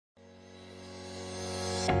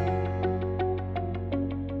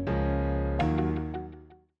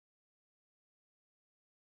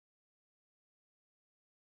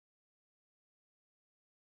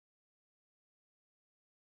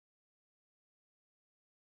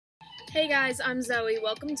Hey guys, I'm Zoe.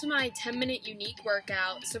 Welcome to my 10-minute unique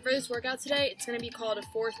workout. So for this workout today, it's going to be called a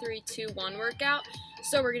 4-3-2-1 workout.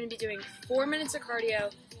 So we're going to be doing 4 minutes of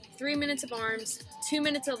cardio, 3 minutes of arms, 2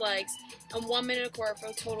 minutes of legs, and 1 minute of core for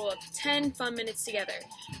a total of 10 fun minutes together.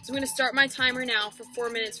 So I'm going to start my timer now for 4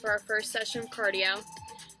 minutes for our first session of cardio.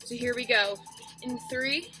 So here we go. In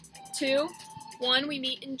 3, 2, 1, we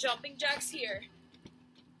meet in jumping jacks here.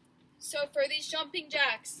 So for these jumping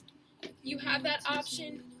jacks, you have that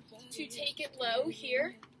option to take it low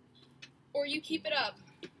here, or you keep it up.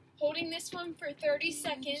 Holding this one for 30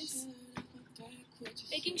 seconds,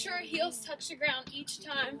 making sure our heels touch the ground each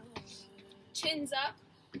time. Chins up.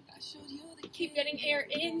 Keep getting air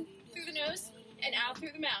in through the nose and out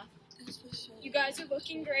through the mouth. You guys are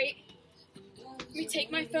looking great. Let me take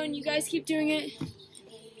my phone, you guys keep doing it.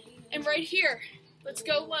 And right here, let's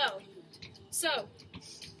go low. So,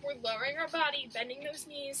 we're lowering our body, bending those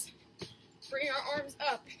knees, bring our arms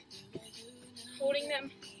up, holding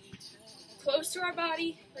them close to our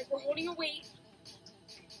body like we're holding a weight.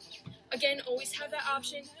 Again, always have that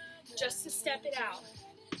option just to step it out.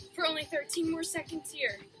 For only 13 more seconds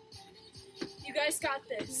here. You guys got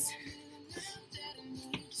this.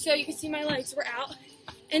 So you can see my legs, we're out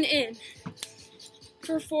and in.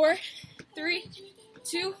 For 4, 3,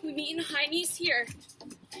 2, we meet in high knees here.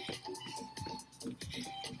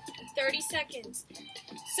 30 seconds.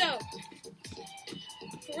 So,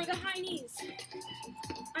 for the high knees,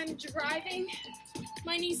 I'm driving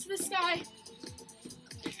my knees to the sky,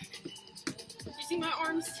 using my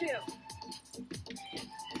arms too.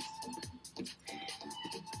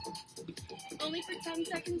 Only for 10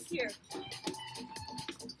 seconds here.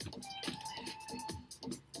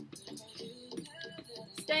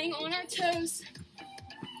 Staying on our toes,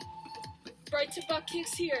 right to butt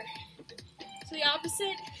kicks here. So the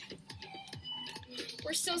opposite,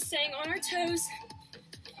 we're still staying on our toes.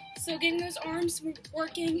 So getting those arms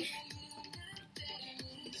working.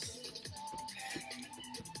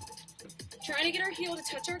 Trying to get our heel to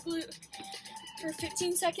touch our glute for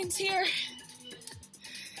 15 seconds here.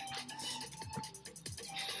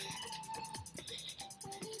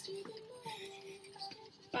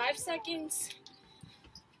 Five seconds.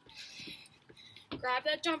 Grab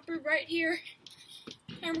that jump rope right here.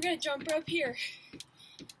 And we're going to jump rope here.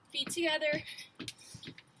 Feet together.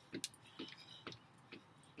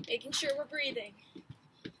 Making sure we're breathing.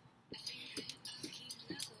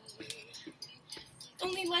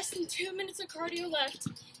 Only less than 2 minutes of cardio left.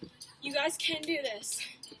 You guys can do this.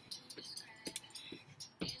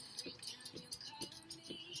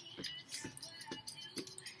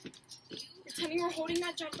 Pretending we're holding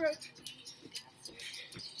that jump rope.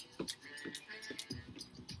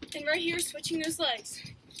 And right here, switching those legs.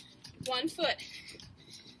 1 foot.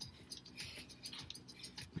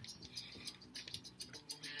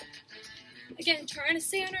 Again, trying to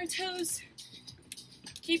stay on our toes,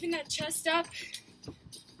 keeping that chest up,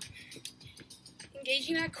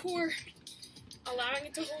 engaging that core, allowing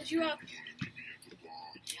it to hold you up.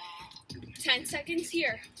 10 seconds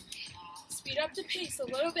here. Speed up the pace a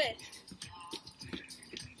little bit.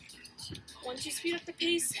 Once you speed up the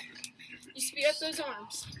pace, you speed up those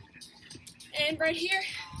arms. And right here,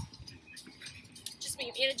 just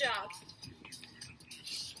meet me in a jog.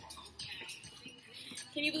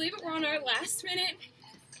 Can you believe it? We're on our last minute.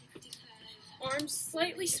 Arms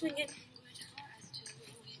slightly swinging.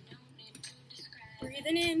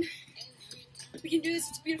 Breathing in. We can do this.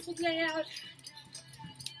 It's a beautiful day out.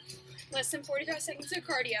 Less than 45 seconds of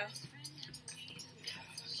cardio.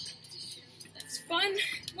 It's fun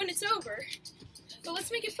when it's over, but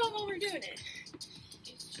let's make it fun while we're doing it.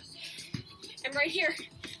 And right here,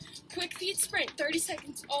 quick feet sprint, 30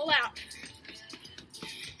 seconds, all out.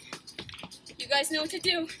 You guys know what to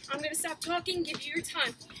do. I'm going to stop talking, give you your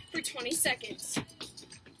time for 20 seconds.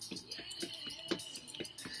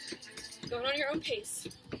 Going on your own pace.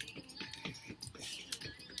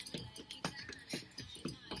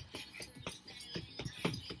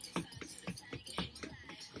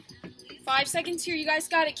 Five seconds here. You guys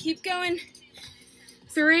got it. Keep going.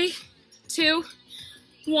 3, 2,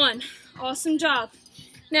 1. Awesome job.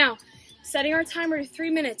 Now, setting our timer to 3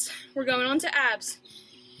 minutes. We're going on to abs.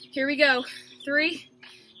 Here we go. 3,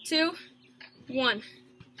 2, 1.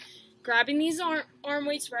 Grabbing these arm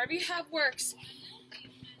weights wherever you have works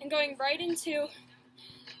and going right into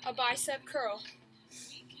a bicep curl.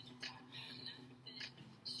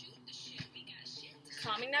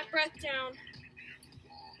 Calming that breath down.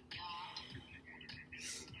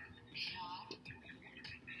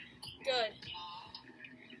 Good.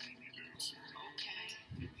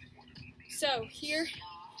 So here,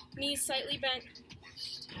 knees slightly bent.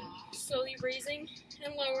 Slowly raising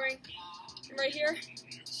and lowering. And right here,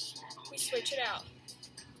 we switch it out.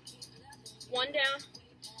 One down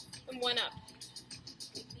and one up.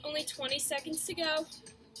 Only 20 seconds to go.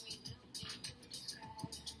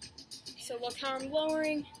 So look how I'm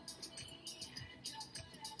lowering.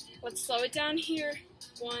 Let's slow it down here.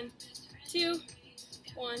 1, 2,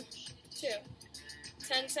 1, 2.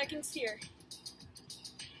 10 seconds here.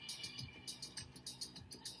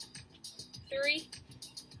 3,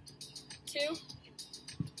 2,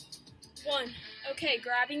 1. Okay,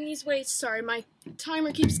 grabbing these weights. Sorry, my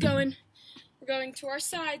timer keeps going. We're going to our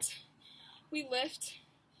sides. We lift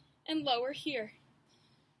and lower here.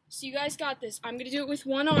 So you guys got this. I'm going to do it with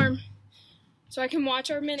one arm so I can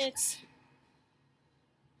watch our minutes.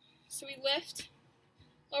 So we lift,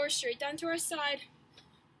 lower straight down to our side,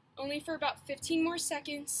 only for about 15 more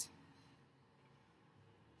seconds.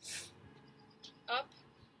 Up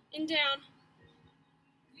and down.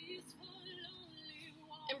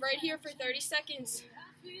 And right here for 30 seconds.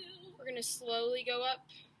 We're going to slowly go up,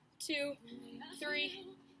 2, 3,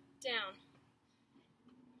 down.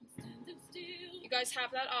 You guys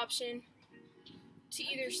have that option to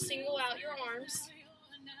either single out your arms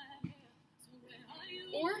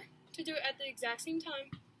or to do it at the exact same time,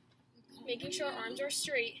 making sure our arms are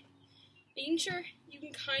straight, making sure you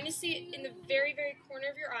can kind of see it in the very, very corner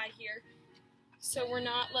of your eye here, so we're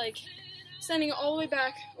not like sending it all the way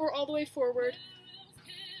back or all the way forward.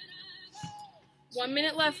 1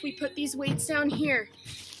 minute left. We put these weights down here.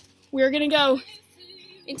 We're going to go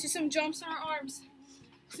into some jumps on our arms.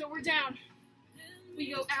 So we're down.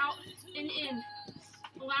 We go out and in,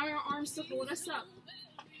 allowing our arms to hold us up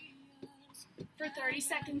for 30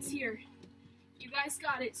 seconds here. You guys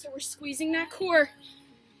got it. So we're squeezing that core,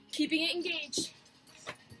 keeping it engaged,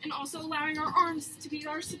 and also allowing our arms to be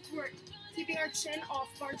our support, keeping our chin off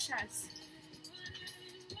of our chest.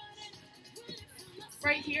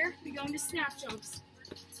 Right here, we go into snap jumps.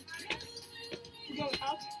 We go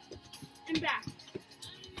up and back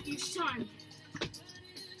each time.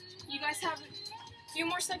 You guys have a few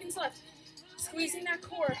more seconds left. Squeezing that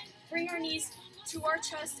core. Bring our knees to our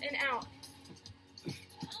chest and out.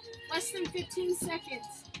 Less than 15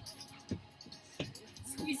 seconds.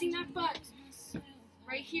 Squeezing that butt.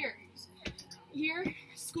 Right here. Here,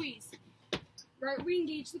 squeeze. Right,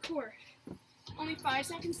 re-engage the core. Only 5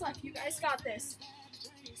 seconds left. You guys got this.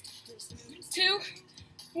 2,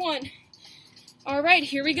 1. All right,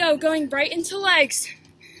 here we go. Going right into legs.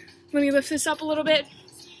 Let me lift this up a little bit.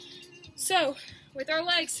 So, with our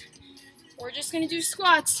legs, we're just going to do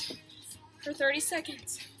squats for 30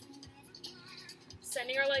 seconds.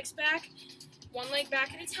 Sending our legs back, one leg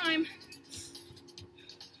back at a time.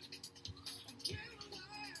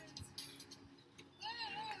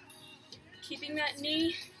 Keeping that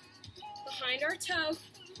knee behind our toe.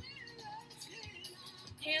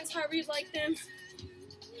 Hands however you'd like them.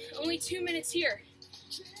 Only 2 minutes here.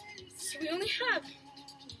 So we only have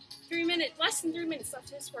less than 3 minutes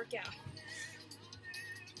left in this workout.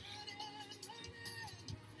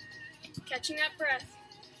 Catching that breath.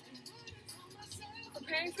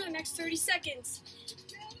 Preparing for the next 30 seconds.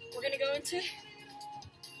 We're going to go into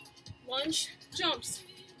lunge jumps.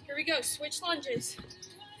 Here we go, switch lunges.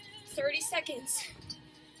 30 seconds.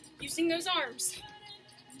 Using those arms.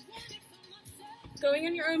 Going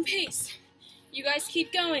on your own pace. You guys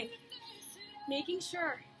keep going. Making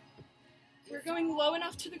sure we're going low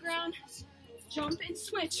enough to the ground. Jump and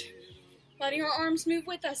switch. Letting our arms move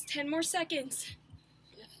with us. 10 more seconds.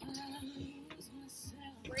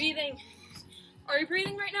 Breathing. Are you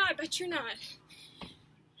breathing right now? I bet you're not.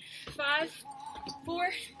 5, 4,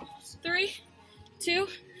 3, 2,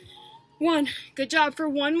 1. Good job for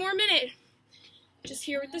 1 more minute. Just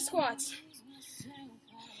here with the squats.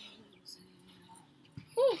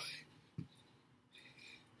 Whew.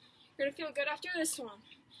 You're going to feel good after this one.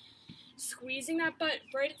 Squeezing that butt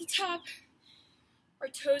right at the top. Our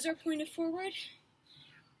toes are pointed forward.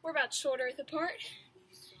 We're about shoulder width apart.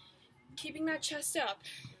 Keeping that chest up.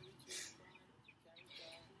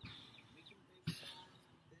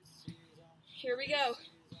 Here we go.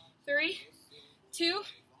 3, 2,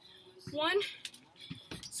 1.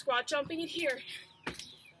 Squat jumping it here.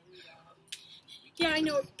 Yeah, I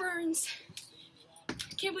know it burns.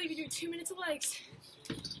 Can't believe you do 2 minutes of legs.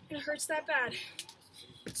 And it hurts that bad.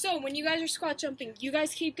 So when you guys are squat jumping, you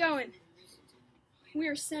guys keep going. We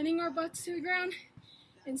are sending our butts to the ground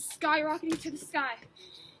and skyrocketing to the sky.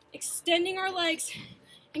 Extending our legs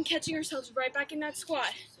and catching ourselves right back in that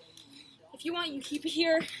squat. If you want, you keep it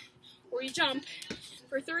here or you jump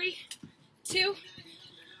for 3, 2,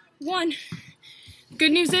 1.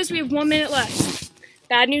 Good news is we have 1 minute left.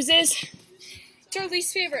 Bad news is it's our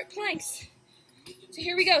least favorite, planks. So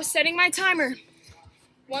here we go, setting my timer.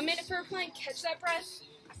 1 minute for a plank, catch that breath.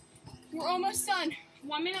 We're almost done,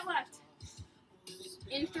 1 minute left.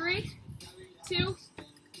 In 3, 2,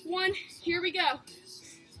 1, here we go.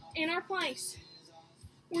 In our planks,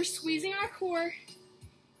 we're squeezing our core,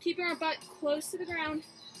 keeping our butt close to the ground.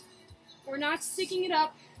 We're not sticking it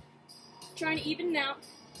up, trying to even it out.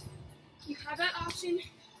 You have that option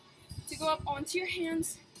to go up onto your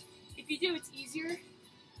hands. If you do, it's easier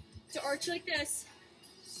to arch like this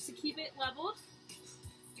to keep it leveled.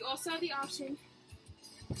 You also have the option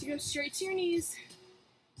to go straight to your knees,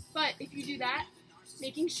 but if you do that,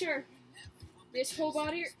 making sure this whole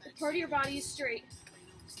body, part of your body is straight.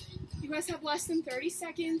 You guys have less than 30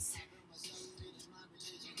 seconds.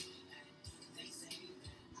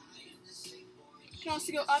 You can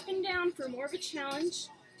also go up and down for more of a challenge.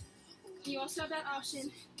 You also have that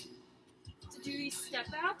option to do these step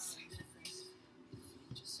outs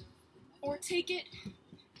or take it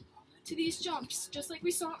to these jumps, just like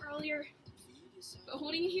we saw earlier, but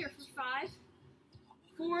holding it here for 5,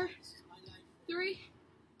 4, 3,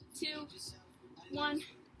 2, 1.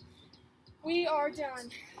 We are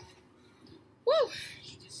done. Woo!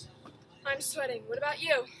 I'm sweating. What about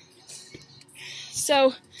you?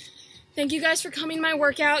 So, thank you guys for coming to my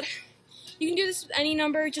workout. You can do this with any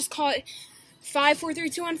number. Just call it 5, 4, 3,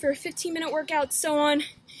 2, 1 for a 15-minute workout, so on.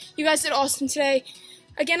 You guys did awesome today.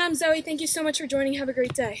 Again, I'm Zoe. Thank you so much for joining. Have a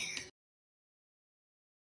great day.